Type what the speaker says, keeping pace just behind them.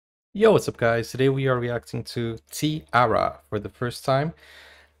Yo, what's up guys? Today we are reacting to T-ARA for the first time.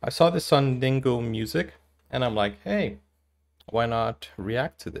 I saw this on Dingo Music and I'm like, hey, why not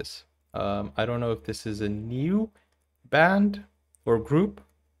react to this? I don't know if this is a new band or group,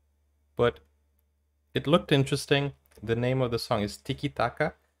 but it looked interesting. The name of the song is TIKI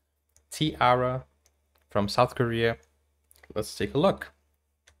TAKA, T-ARA from South Korea. Let's take a look.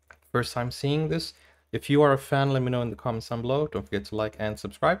 First time seeing this. If you are a fan, let me know in the comments down below. Don't forget to like and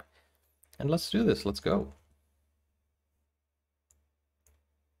subscribe. And let's do this. Let's go.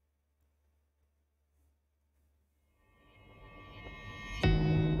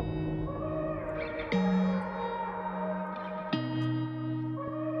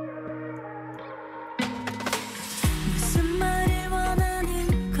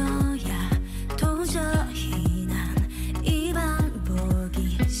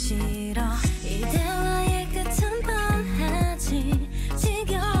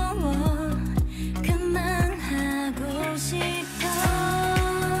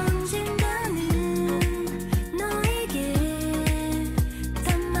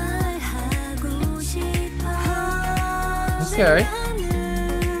 Okay.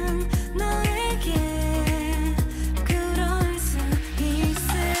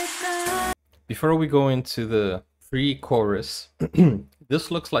 Before we go into the pre-chorus,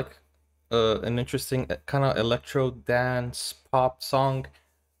 this looks like an interesting kind of electro dance pop song.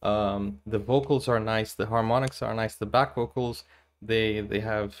 The vocals are nice, the harmonics are nice, the back vocals they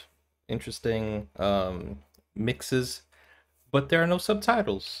have interesting mixes, but there are no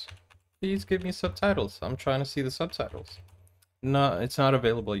subtitles. Please give me subtitles. I'm trying to see the subtitles. No, it's not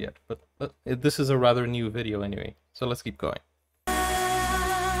available yet, but this is a rather new video anyway, so let's keep going.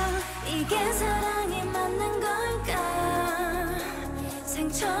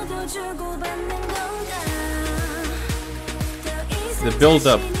 The build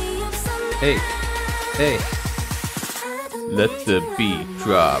up. Hey, hey. Let the beat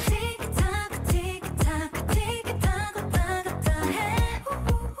drop.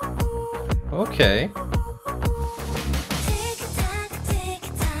 Okay.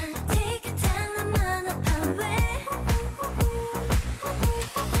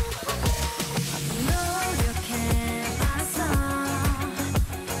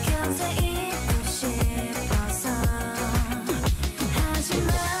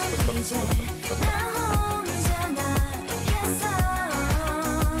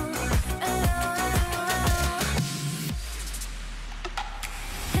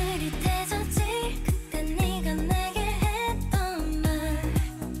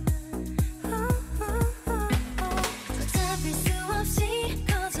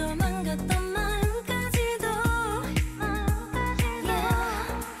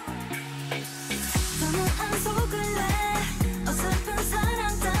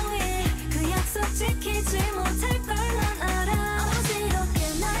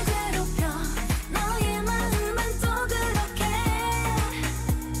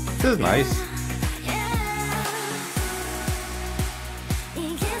 This is nice.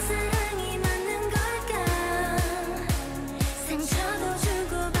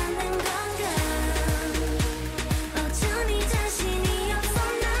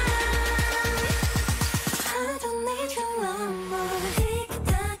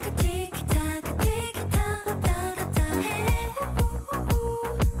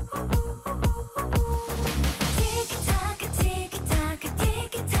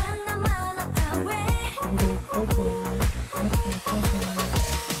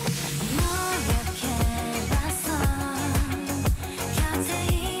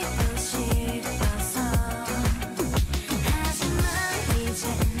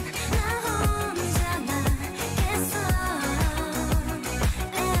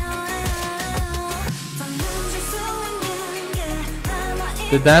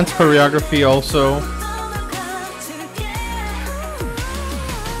 The dance choreography also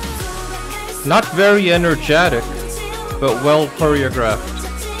not very energetic, but well choreographed.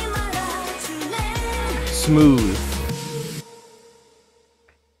 Smooth.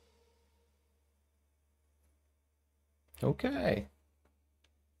 Okay.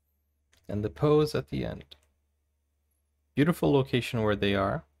 And the pose at the end. Beautiful location where they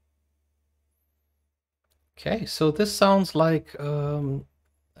are. Okay, so this sounds like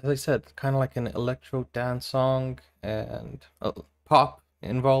as I said, kind of like an electro dance song and pop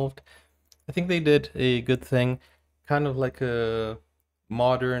involved. I think they did a good thing, kind of like a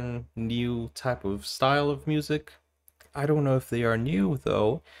modern, new type of style of music. I don't know if they are new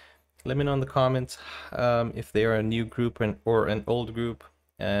though. Let me know in the comments if they are a new group or an old group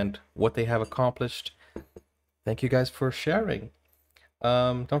and what they have accomplished. Thank you guys for sharing.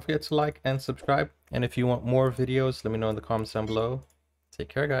 Don't forget to like and subscribe. And if you want more videos, let me know in the comments down below. Take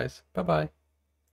care, guys. Bye bye.